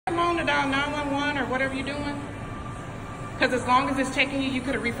call 911 or whatever you're doing? Because as long as it's taking you, you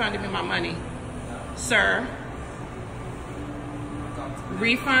could have refunded me my money. Sir,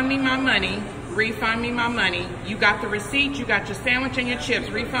 refund me my money. Refund me my money. You got the receipt, you got your sandwich and your chips.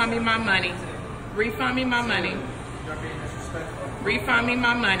 Refund me my money. Refund me my money. Refund me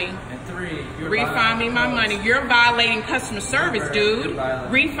my money. And 3, refund me my money. You're violating customer service, dude.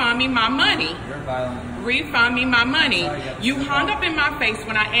 Refund me my money. You're violating. Refund me my money. You hung up in my face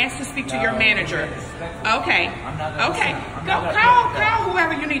when I asked to speak to your manager. Okay. Okay. Go call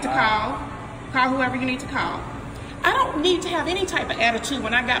whoever you need to call. Call whoever you need to call. I don't need to have any type of attitude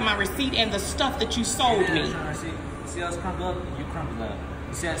when I got my receipt and the stuff that you sold me. See how it's crumpled up? You crumpled up.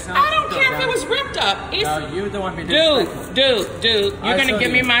 I don't care if it was ripped up. It's, no, you're the one being disrespectful. Dude, you're gonna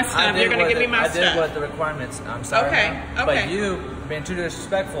give me my stuff. You're gonna give me my stuff. I did what the requirements. I'm sorry. Okay. But you being too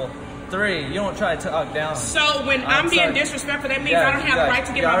disrespectful. 3, you don't try to talk down. So when I'm being disrespectful, that means I don't have the right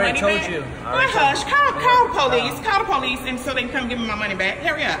to get my money back? I already told you. Well, hush. Call police. Call the police, and so they can come give me my money back.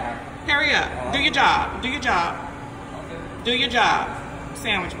 Hurry up. Hurry up. Do your job. Do your job. Do your job.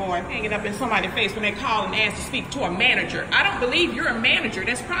 Sandwich boy, hanging up in somebody's face when they call and ask to speak to a manager. I don't believe you're a manager.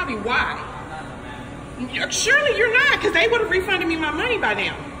 That's probably why. Surely you're not, because they would have refunded me my money by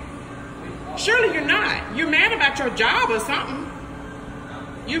now. Surely you're not. You're mad about your job or something.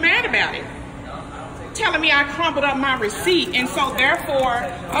 You're mad about it. Telling me I crumpled up my receipt, and so therefore,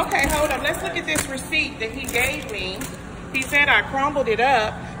 okay, hold up. Let's look at this receipt that he gave me. He said I crumbled it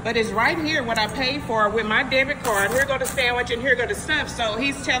up, but it's right here what I paid for with my debit card. Here go the sandwich and here go the stuff. So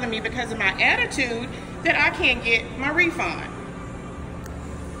he's telling me because of my attitude that I can't get my refund.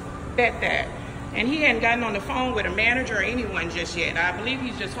 Bet that. And he hadn't gotten on the phone with a manager or anyone just yet. I believe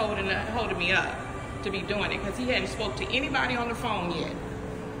he's just holding me up to be doing it because he hadn't spoke to anybody on the phone yet.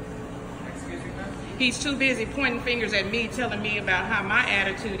 Excuse me, ma'am? He's too busy pointing fingers at me, telling me about how my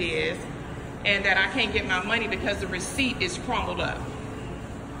attitude is and that I can't get my money because the receipt is crumbled up.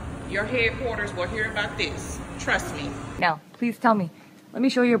 Your headquarters will hear about this. Trust me. Now, please tell me. Let me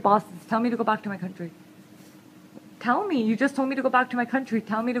show your bosses. Tell me to go back to my country. Tell me. You just told me to go back to my country.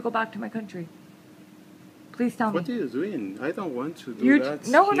 Tell me to go back to my country. Please tell me. What are you doing? I don't want to do that.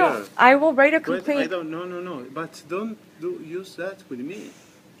 No. I will write a complaint. No. But don't use that with me.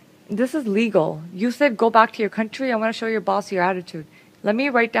 This is legal. You said go back to your country. I want to show your boss your attitude. Let me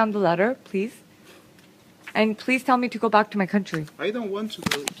write down the letter, please. And please tell me to go back to my country. I don't want to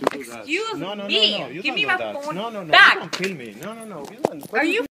do that. Excuse me. You Give me my phone back. back. You don't kill me. No. Are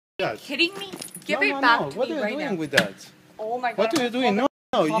you kidding me? Give it back to me right now. What are you doing with that? Oh my God. What are you doing?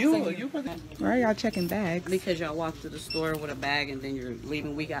 No, you. Why are y'all checking bags? Because y'all walk to the store with a bag and then you're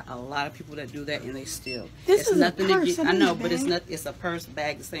leaving. We got a lot of people that do that and they steal. This is nothing a purse. I know, but it's not. It's a purse,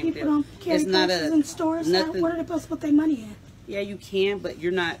 bag, the same thing. People don't carry it's not purses a in stores. nothing. What are they supposed to put their money in? Yeah, you can, but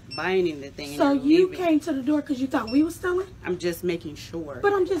you're not buying anything. So you came to the door because you thought we were stealing? I'm just making sure.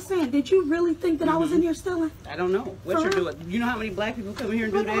 But I'm just saying, did you really think that I was in here stealing? I don't know what you're doing. You know how many black people come in here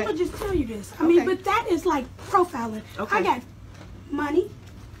and do that? I'm gonna just tell you this. I mean, but that is like profiling. Okay. I got money.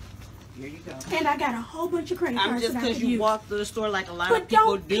 Here you go. And I got a whole bunch of credit cards. I'm just because you walk through the store like a lot but of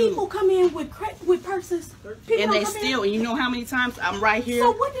people do. But don't people come in with purses? People and they steal. And you know how many times I'm right here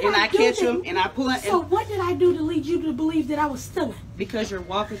so what did and I catch them and I pull it. So what did I do to lead you to believe that I was stealing? Because you're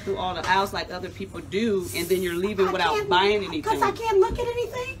walking through all the aisles like other people do, and then you're leaving without buying anything. Because I can't look at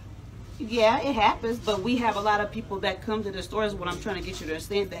anything? Yeah, it happens, but we have a lot of people that come to the stores, what I'm trying to get you to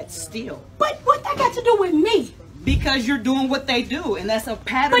understand, that steal. But what that got to do with me? Because you're doing what they do, and that's a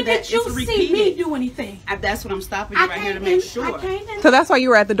pattern but that is repeated. But did you see me do anything? That's what I'm stopping you right here to make sure. So that's why you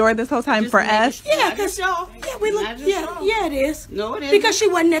were at the door this whole time for us? Yeah, because we look. Yeah, it is. No, it isn't. Because she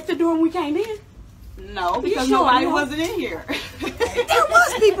wasn't at the door when we came in. No, because nobody wasn't in here. There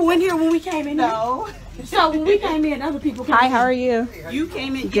was people in here when we came in. No. So when we came in, other people came in. Hi, how are you? You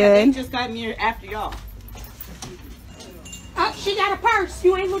came in. Good. Yeah, they just got in here after y'all. She got a purse.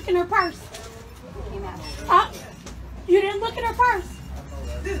 You ain't looking at her purse. You didn't look at her purse.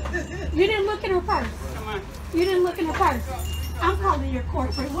 You didn't look at her purse. Come on. You didn't look at her purse. I'm calling your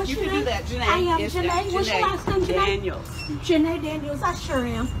corporate. What's your name? You can do that, Janae. I am Janae. What's your last name, Janae? Daniels. Janae Daniels. I sure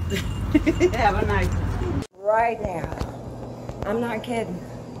am. Have a nice one. Right now. I'm not kidding.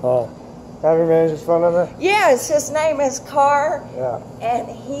 Oh. Have your manager's phone number? Yes, his name is Carr. Yeah. And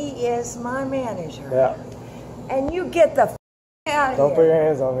he is my manager. Yeah. And you get the out of Don't here. put your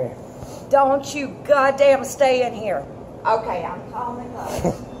hands on me. Don't you goddamn stay in here. Okay, I'm calling it up.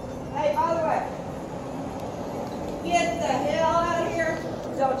 Hey, by the way, get the hell out of here.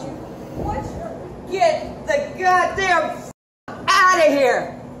 Don't you? Get the goddamn out of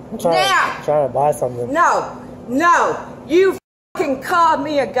here. I'm trying to buy something. No, you fucking called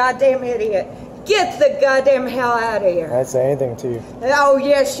me a goddamn idiot. Get the goddamn hell out of here. I didn't say anything to you. Oh,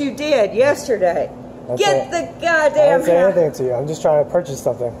 yes, you did yesterday. Get the goddamn hell. I didn't say anything to you. I'm just trying to purchase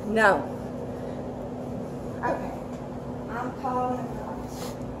something. No. Okay. I'm calling the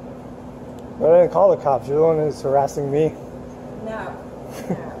cops. Well, I didn't call the cops. You're the one who's harassing me. No,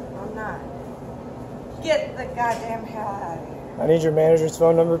 I'm not. Get the goddamn hell out of here. I need your manager's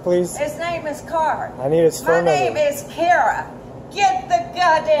phone number, please. His name is Carr. I need his phone number. My name is Kara. Get the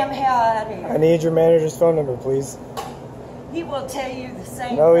goddamn hell out of here. I need your manager's phone number, please. He will tell you the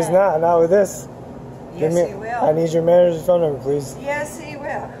same No, thing. he's not. Not with this. Yes, he will. I need your manager's phone number, please. Yes, he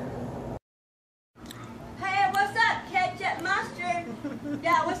will. Hey, what's up, Ketchup Mustard?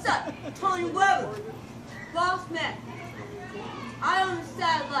 Yeah, what's up? Tony Weber. Boss man. I own the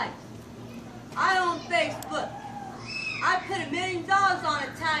satellites. I own Facebook. I put $1 million on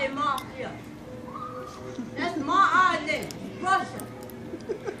Italian Mafia. That's my island, Russia.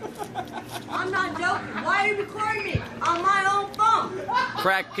 I'm not joking. Why are you recording me on my own phone?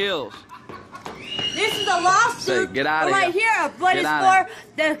 Crack kills. This is a lawsuit Say, get out of right here. here of what Get is out for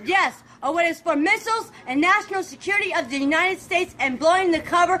what is for missiles and national security of the United States and blowing the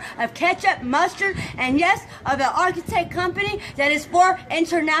cover of Ketchup Mustard and yes, of an architect company that is for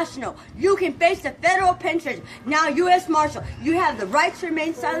international. You can face the federal penitentiary. Now, U.S. Marshal, you have the right to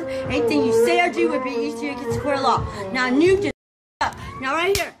remain silent. Anything you say or do would be easy against square law. Now, you just up. Now,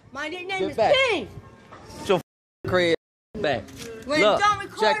 right here, my nickname is back. King. Get your crazy back. When Look, don't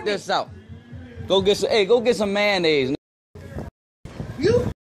record check me. this out. Go get some. Hey, go get some mayonnaise.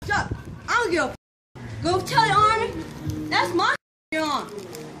 You up. I don't give a f. Go tell the army. That's my you're on.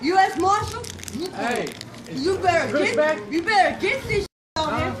 U.S. Marshal. Hey, You better get this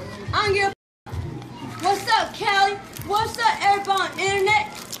on here. I don't give a f. What's up, Callie? What's up, everybody on the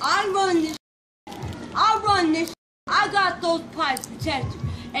internet? I run this. I run this. I got those pipes protected.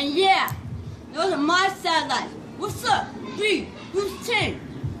 And yeah, those are my satellites. What's up? 3, who's 10?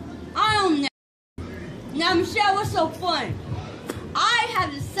 I own that. Now, Michelle, what's so funny? I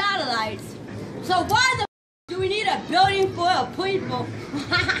have the satellites, so why the f do we need a building full of people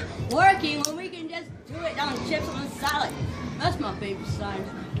working when we can just do it on chips on the satellite? That's my favorite science.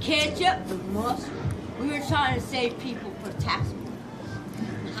 Ketchup with mustard. We were trying to save people for tax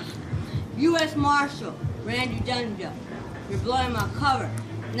money. U.S. Marshal, Randy Dunja, you're blowing my cover.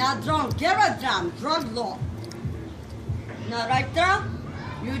 Now, don't get a damn drug law. Now, right there,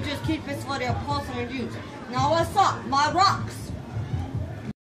 you just keep it for their personal use. Now, what's up? My rocks.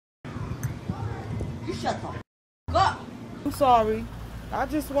 You shut the f up. I'm sorry. I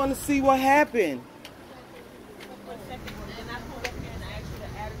just want to see what happened.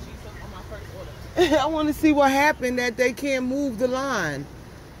 I want to see what happened that they can't move the line.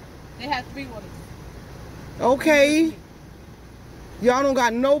 They have 3 orders. Okay. Y'all don't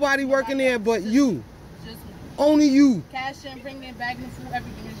got nobody working there but you. Just me. Only you. Cash in, bring in, bagging the food,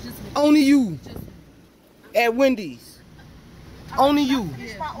 everything. It's just me. Only you. Just me. At Wendy's. Only you.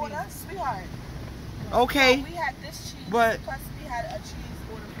 Yeah, my order, sweetheart. Okay. So we had this cheese, but plus we had a cheese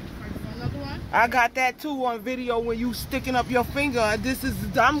order for another one. I got that too on video when you sticking up your finger.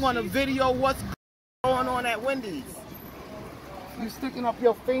 I'm gonna video what's going on at Wendy's. You sticking up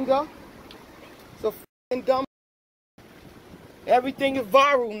your finger? It's a f***ing dumb. Everything is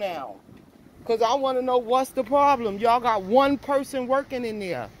viral now. Cause I wanna know what's the problem. Y'all got one person working in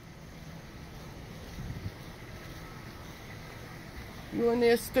there. You in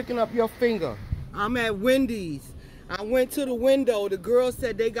there sticking up your finger. I'm at Wendy's. I went to the window. The girl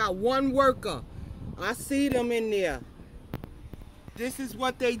said they got one worker. I see them in there. This is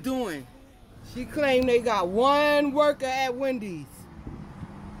what they doing. She claimed they got one worker at Wendy's.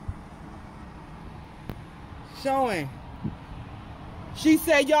 Showing. She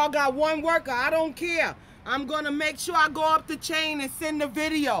said y'all got one worker. I don't care. I'm gonna make sure I go up the chain and send the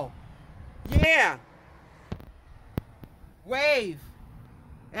video. Yeah. Wave.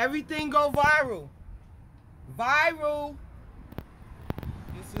 Everything go viral. Viral.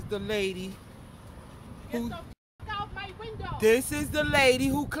 This is the lady who... This is the lady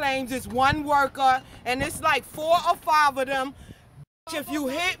who claims it's one worker and it's like 4 or 5 of them. If you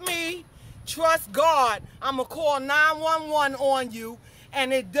hit me, trust God, I'ma call 911 on you.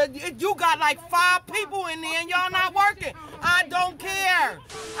 And you got like 5 people in there and y'all not working. I don't care.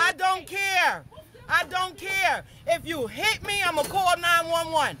 I don't care. I don't care. If you hit me, I'ma call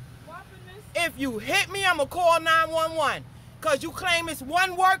 911. If you hit me, I'ma call 911. Because you claim it's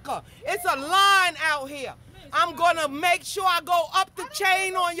one worker. It's a line out here. I'm gonna make sure I go up the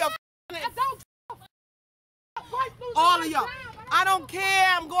chain on your all of y'all. I don't care.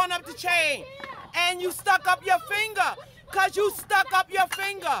 I'm going up the chain. And you stuck up your finger. Because you stuck up your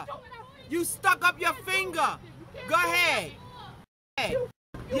finger. You stuck up your finger. Go ahead. Hey.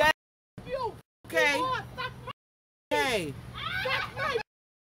 Yeah. Okay. Hey.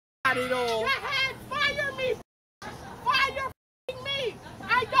 Got it all. Fire me. Fire me.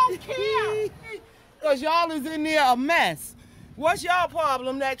 I don't care. Because y'all is in there a mess. What's y'all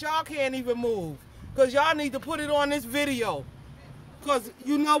problem that y'all can't even move? Because y'all need to put it on this video. Because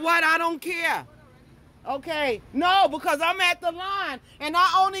you know what? I don't care. Okay. No, because I'm at the line. And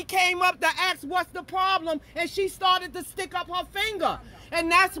I only came up to ask what's the problem. And she started to stick up her finger.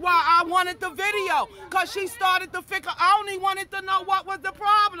 And that's why I wanted the video. Because she started to figure, I only wanted to know what was the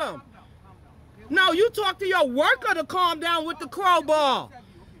problem. No, you talk to your worker to calm down with the crowbar.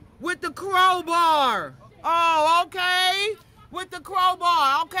 With the crowbar. Oh, okay. With the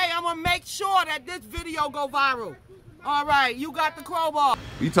crowbar. Okay, I'm going to make sure that this video go viral. All right, you got the crowbar.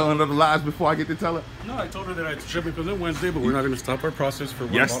 You telling her the lies before I get to tell her? No, I told her that I'd ship it because it's Wednesday, but we're not going to stop our process for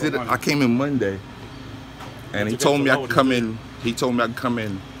one Yesterday, bottle of wine. I came in Monday, and he told me I could come in. He told me I could come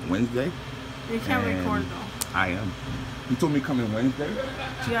in Wednesday. You can't record though. I am. He told me to come in Wednesday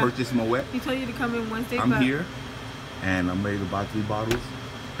to purchase my wet. He told you to come in Wednesday. I'm here, and I'm ready to buy 3 bottles,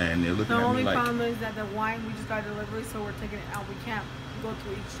 and they're looking at me like. The only problem is that the wine we just got delivery, so we're taking it out. We can't go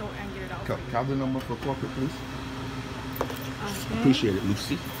to each store and get it out. Call the number for corporate, please. Okay. Appreciate it,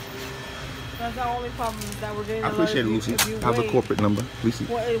 Lucy. That's the only problem is that we're getting. I appreciate it, Lucy. Have a corporate number, Lucy.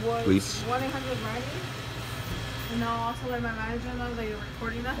 Well, it was please. 1-800 ready. And I'll also let my manager know that you're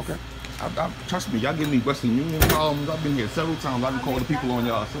recording us. Okay. Trust me, y'all give me Western Union problems. I've been here several times. I've been calling the people on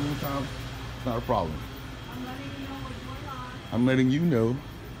y'all so many times. It's not a problem. I'm letting you know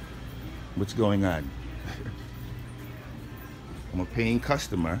what's going on. I'm a paying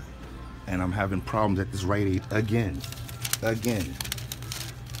customer, and I'm having problems at this Rite Aid again. Again.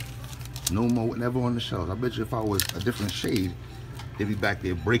 No more, never on the shelves. I bet you if I was a different shade, they'd be back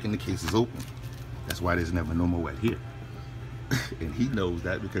there breaking the cases open. That's why there's never no more wet here. And he knows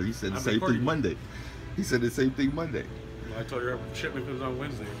that because he said the same thing Monday. He said the same thing Monday. Well, I told her our shipment comes on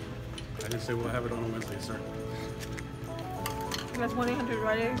Wednesday. I didn't say we'll have it on Wednesday, sir. That's 1-800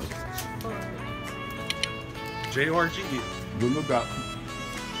 ready. JRG. No doubt.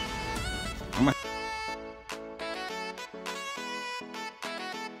 I'm